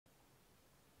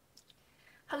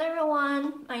Hello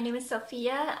everyone, my name is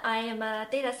Sophia. I am a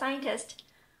data scientist.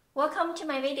 Welcome to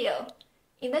my video.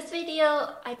 In this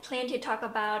video, I plan to talk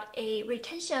about a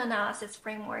retention analysis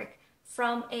framework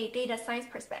from a data science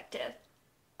perspective.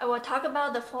 I will talk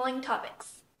about the following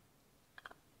topics: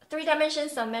 3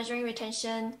 dimensions of measuring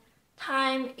retention,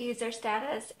 time, user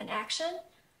status, and action,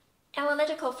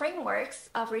 analytical frameworks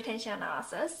of retention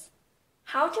analysis,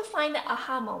 how to find the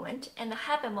aha moment and the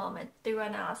happy moment through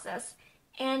analysis,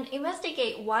 and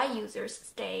investigate why users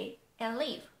stay and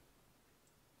leave.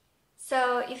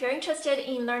 So if you're interested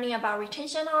in learning about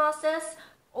retention analysis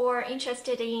or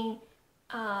interested in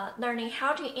learning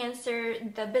how to answer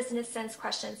the business sense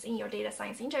questions in your data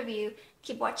science interview,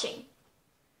 keep watching.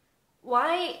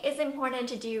 Why is it important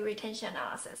to do retention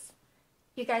analysis?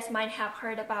 You guys might have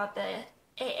heard about the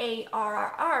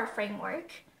AARRR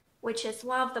framework, which is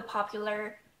one of the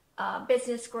popular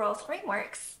business growth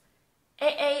frameworks.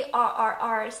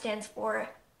 AARRR stands for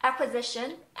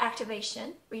acquisition,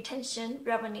 activation, retention,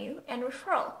 revenue, and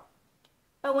referral.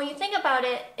 But when you think about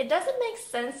it, it doesn't make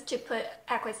sense to put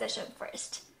acquisition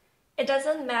first. It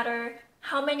doesn't matter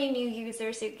how many new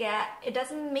users you get. It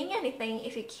doesn't mean anything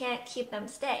if you can't keep them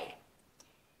stay.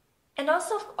 And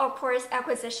also, of course,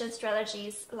 acquisition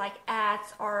strategies like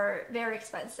ads are very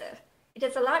expensive. It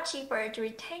is a lot cheaper to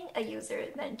retain a user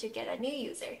than to get a new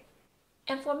user.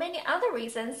 And for many other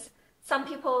reasons, some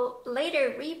people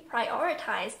later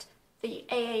reprioritized the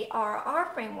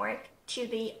AARR framework to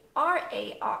the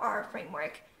RARR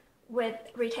framework, with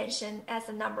retention as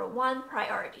the #1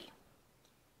 priority.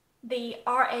 The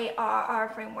RARR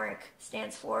framework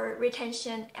stands for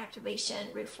retention, activation,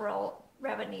 referral,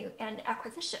 revenue, and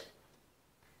acquisition.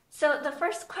 So the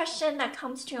first question that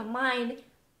comes to your mind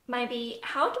might be,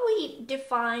 how do we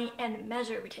define and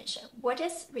measure retention? What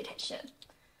is retention?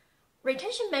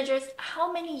 Retention measures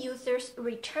how many users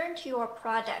return to your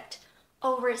product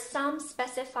over some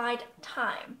specified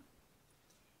time.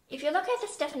 If you look at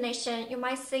this definition, you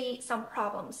might see some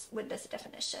problems with this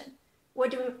definition.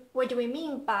 What do we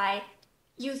mean by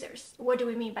users? What do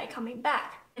we mean by coming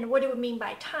back? And what do we mean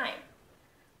by time?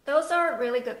 Those are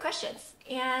really good questions,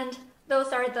 and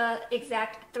those are the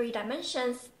exact 3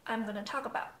 dimensions I'm going to talk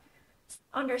about.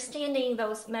 Understanding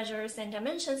those measures and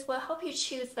dimensions will help you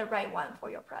choose the right one for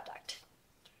your product.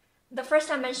 The first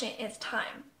dimension is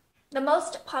time. The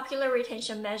most popular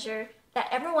retention measure that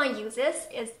everyone uses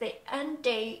is the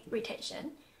end-day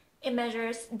retention. It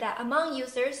measures that among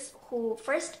users who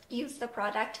first use the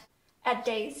product at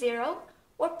day 0,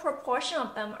 what proportion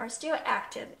of them are still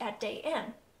active at day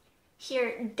n.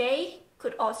 Here, day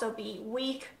could also be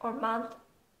week or month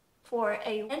for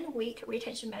a n-week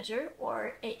retention measure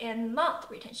or a n-month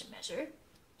retention measure.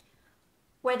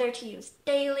 Whether to use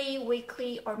daily,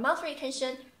 weekly, or monthly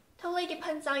retention totally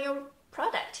depends on your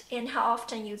product and how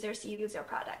often users use your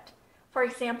product. For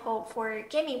example, for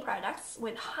gaming products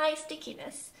with high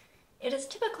stickiness, it is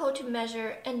typical to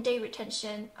measure end-day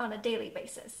retention on a daily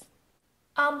basis.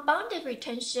 Unbounded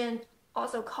retention,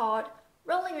 also called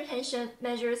rolling retention,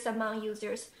 measures among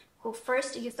users who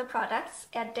first use the products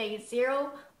at day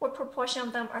 0, what proportion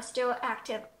of them are still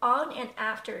active on and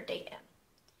after day n.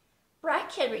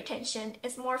 Bracket retention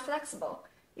is more flexible.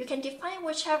 You can define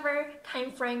whichever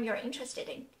time frame you're interested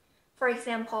in. For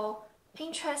example,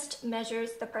 Pinterest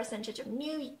measures the percentage of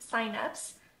new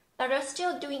signups that are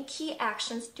still doing key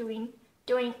actions during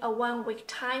a 1-week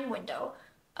time window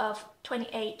of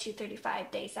 28 to 35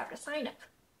 days after signup.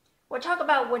 We'll talk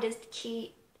about what is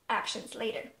key actions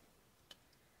later.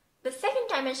 The second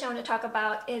dimension I want to talk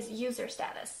about is user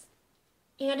status.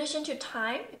 In addition to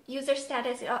time, user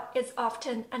status is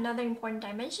often another important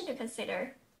dimension to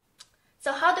consider.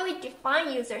 So how do we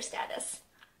define user status?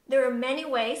 There are many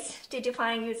ways to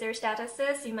define user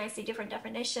statuses. You might see different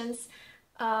definitions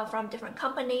from different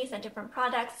companies and different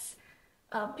products.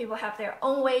 People have their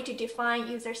own way to define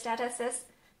user statuses.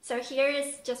 So here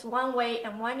is just one way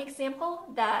and one example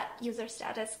that user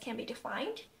status can be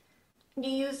defined: new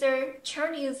user,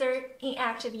 churn user,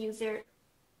 inactive user,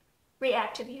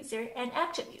 reactive user, and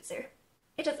active user.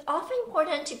 It is often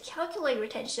important to calculate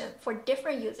retention for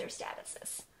different user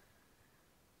statuses.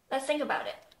 Let's think about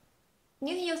it.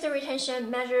 New user retention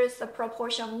measures the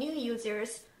proportion of new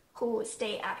users who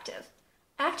stay active.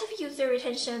 Active user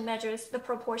retention measures the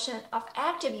proportion of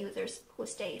active users who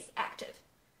stays active.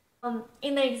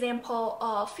 In the example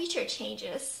of feature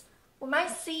changes, we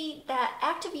might see that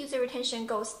active user retention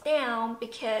goes down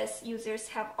because users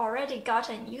have already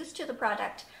gotten used to the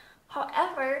product.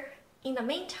 However, in the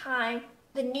meantime,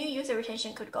 the new user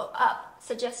retention could go up,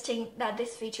 suggesting that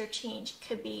this feature change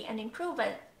could be an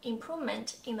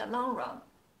improvement in the long run.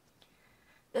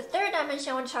 The third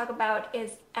dimension I want to talk about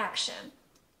is action.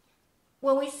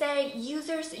 When we say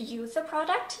users use the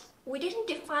product, we didn't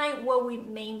define what we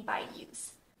mean by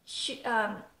use.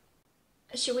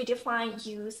 Should we define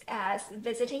use as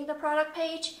visiting the product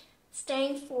page,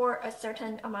 staying for a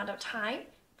certain amount of time,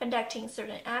 conducting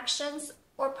certain actions,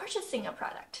 or purchasing a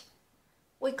product?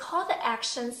 We call the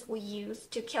actions we use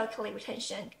to calculate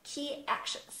retention key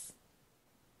actions.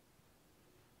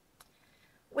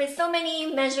 With so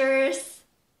many measures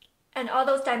and all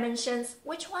those dimensions,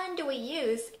 which one do we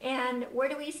use and where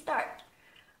do we start?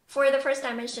 For the first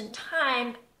dimension,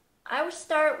 time, I would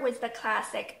start with the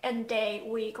classic end day,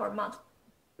 week, or month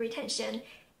retention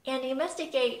and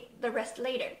investigate the rest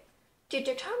later. To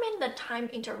determine the time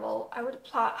interval, I would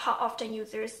plot how often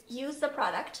users use the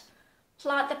product,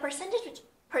 plot the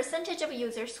percentage of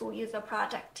users who use the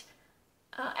product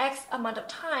X amount of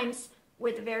times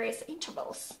with various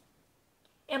intervals,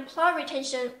 and plot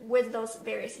retention with those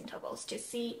various intervals to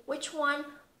see which one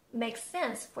makes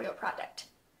sense for your product.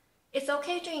 It's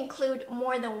okay to include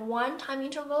more than one time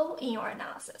interval in your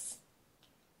analysis.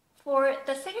 For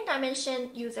the second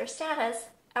dimension, user status,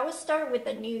 I will start with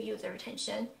the new user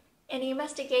retention and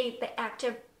investigate the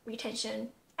active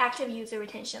user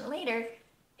retention later,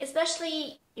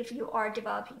 especially if you are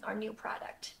developing a new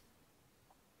product.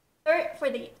 For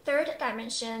the third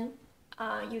dimension,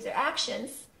 user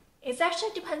actions, it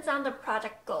actually depends on the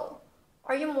product goal.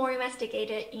 Are you more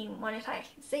investigated in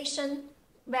monetization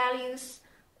values,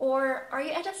 or are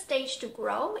you at a stage to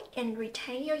grow and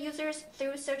retain your users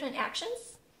through certain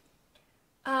actions?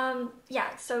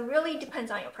 So it really depends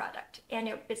on your product and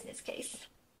your business case.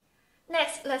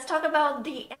 Next, let's talk about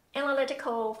the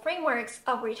analytical frameworks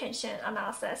of retention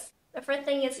analysis. The first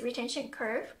thing is retention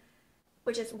curve,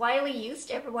 which is widely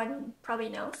used, everyone probably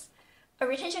knows. A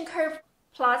retention curve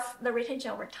plots the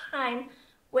retention over time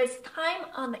with time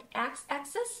on the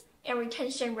x-axis and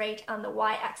retention rate on the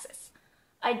y-axis.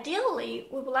 Ideally,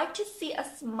 we would like to see a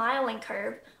smiling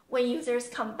curve when users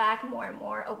come back more and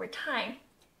more over time.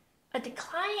 A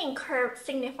declining curve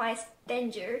signifies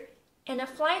danger, and a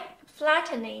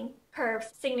flattening curve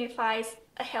signifies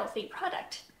a healthy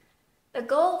product. The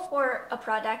goal for a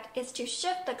product is to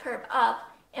shift the curve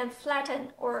up and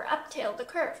flatten or uptail the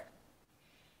curve.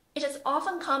 It is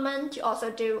often common to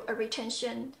also do a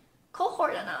retention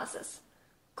cohort analysis.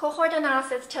 Cohort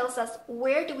analysis tells us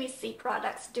where do we see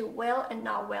products do well and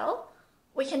not well.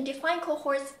 We can define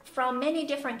cohorts from many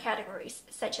different categories,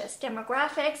 such as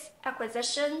demographics,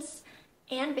 acquisitions,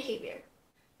 and behavior.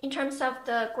 In terms of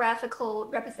the graphical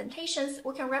representations,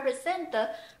 we can represent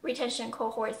the retention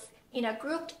cohorts in a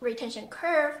grouped retention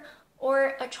curve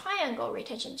or a triangle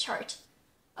retention chart.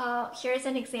 Here's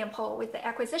an example with the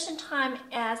acquisition time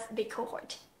as the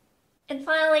cohort. And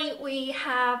finally, we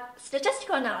have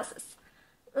statistical analysis.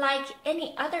 Like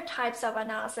any other types of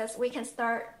analysis, we can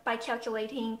start by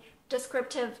calculating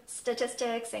descriptive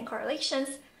statistics and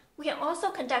correlations. We can also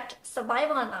conduct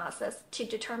survival analysis to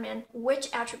determine which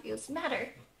attributes matter.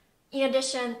 In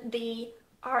addition, the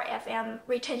RFM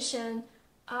retention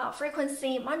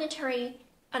frequency monitoring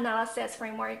analysis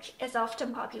framework is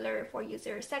often popular for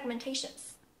user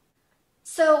segmentations.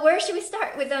 So where should we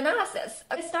start with the analysis?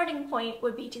 A starting point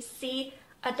would be to see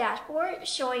a dashboard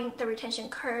showing the retention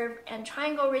curve and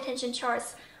triangle retention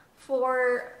charts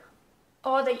for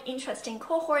all the interesting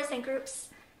cohorts and groups.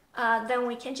 Then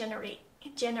we can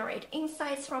generate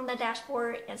insights from the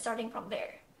dashboard and starting from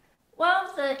there. One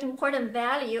of the important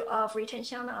value of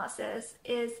retention analysis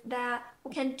is that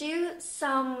we can do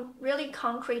some really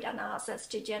concrete analysis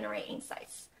to generate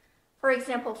insights. For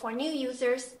example, for new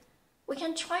users, we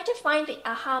can try to find the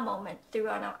aha moment through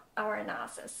our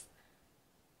analysis.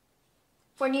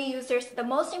 For new users, the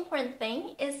most important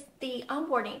thing is the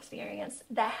onboarding experience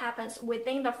that happens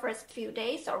within the first few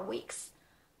days or weeks.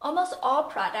 Almost all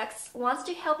products want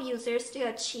to help users to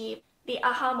achieve the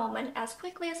aha moment as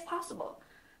quickly as possible.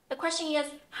 The question is,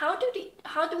 how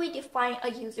do we define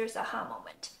a user's aha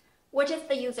moment? What is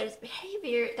the user's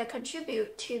behavior that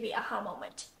contributes to the aha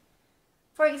moment?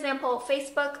 For example,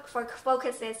 Facebook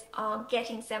focuses on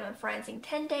getting 7 friends in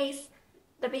 10 days.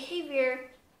 The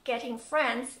behavior, getting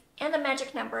friends, and the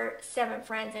magic number, 7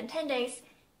 friends in 10 days,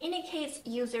 indicates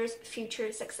users'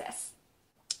 future success.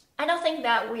 I don't think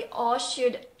that we all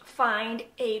should find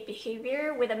a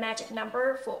behavior with a magic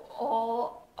number for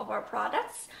all of our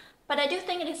products, but I do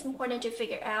think it is important to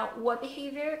figure out what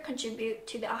behavior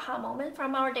contributes to the aha moment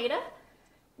from our data.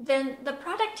 Then the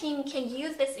product team can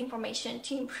use this information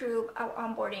to improve our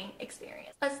onboarding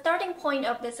experience. A starting point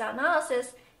of this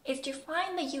analysis is to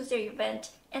find the user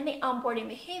event and the onboarding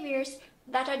behaviors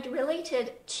that are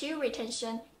related to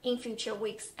retention in future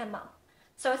weeks and months.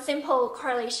 So a simple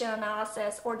correlation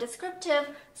analysis or descriptive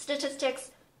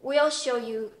statistics will show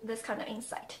you this kind of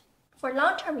insight. For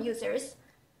long-term users,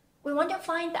 we want to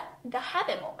find the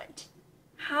habit moment.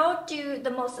 How do the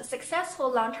most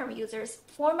successful long-term users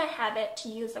form a habit to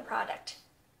use the product?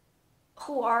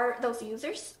 Who are those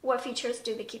users? What features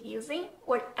do they keep using?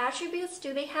 What attributes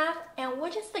do they have? And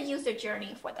what is the user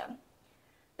journey for them?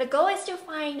 The goal is to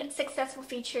find successful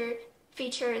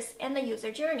features and the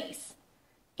user journeys,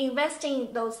 invest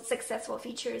in those successful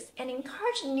features, and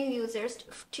encourage new users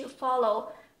to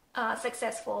follow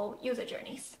successful user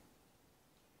journeys.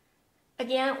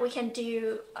 Again, we can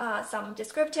do some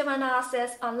descriptive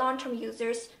analysis on long-term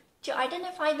users to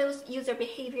identify those user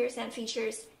behaviors and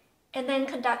features, and then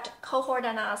conduct cohort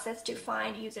analysis to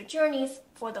find user journeys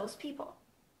for those people.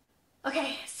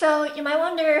 Okay, so you might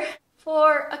wonder,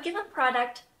 for a given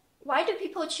product, why do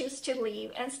people choose to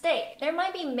leave and stay? There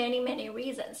might be many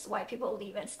reasons why people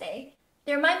leave and stay.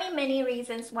 There might be many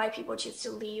reasons why people choose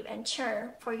to leave and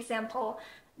churn. For example,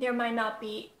 they might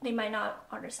not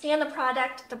understand the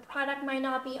product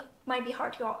might be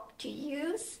hard to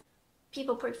use.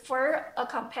 People prefer a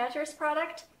competitor's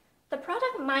product. The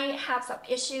product might have some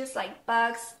issues like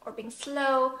bugs or being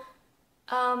slow.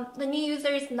 The new user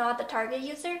is not the target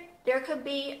user. There could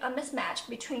be a mismatch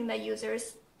between the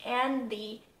users and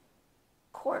the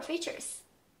core features.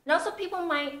 And also, people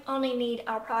might only need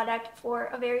our product for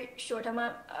a very short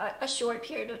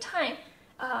period of time,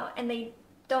 and they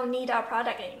don't need our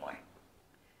product anymore.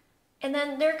 And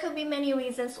then there could be many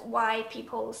reasons why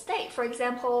people stay. For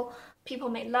example, people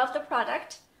may love the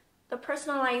product, the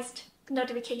personalized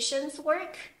notifications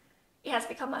work, it has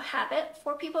become a habit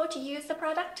for people to use the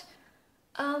product,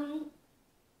 and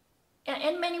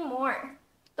many more.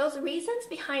 Those reasons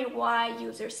behind why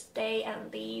users stay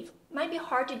and leave might be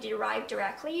hard to derive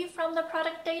directly from the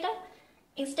product data.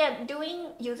 Instead,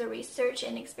 doing user research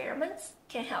and experiments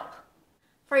can help.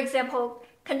 For example,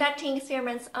 conducting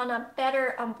experiments on a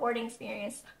better onboarding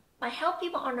experience might help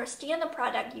people understand the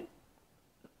product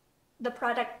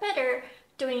better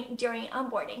during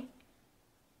onboarding.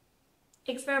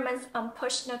 Experiments on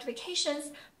push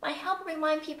notifications might help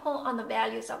remind people on the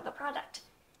values of the product.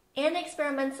 And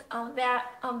experiments on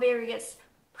various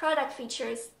product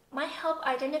features might help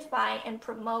identify and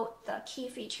promote the key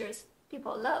features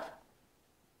people love.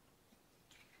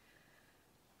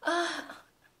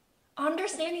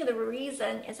 Understanding the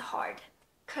reason is hard.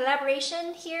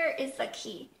 Collaboration here is the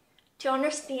key. To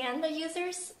understand the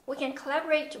users, we can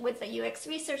collaborate with the UX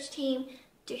research team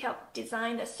to help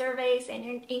design the surveys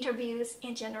and interviews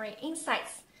and generate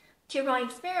insights. To run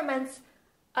experiments,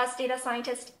 us data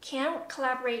scientists can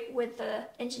collaborate with the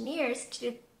engineers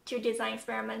to design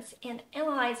experiments and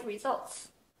analyze results.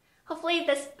 Hopefully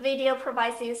this video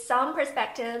provides you some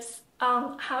perspectives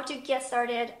on how to get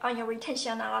started on your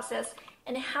retention analysis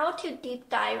and how to deep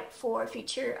dive for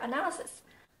future analysis.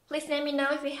 Please let me know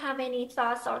if you have any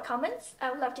thoughts or comments.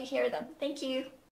 I would love to hear them. Thank you.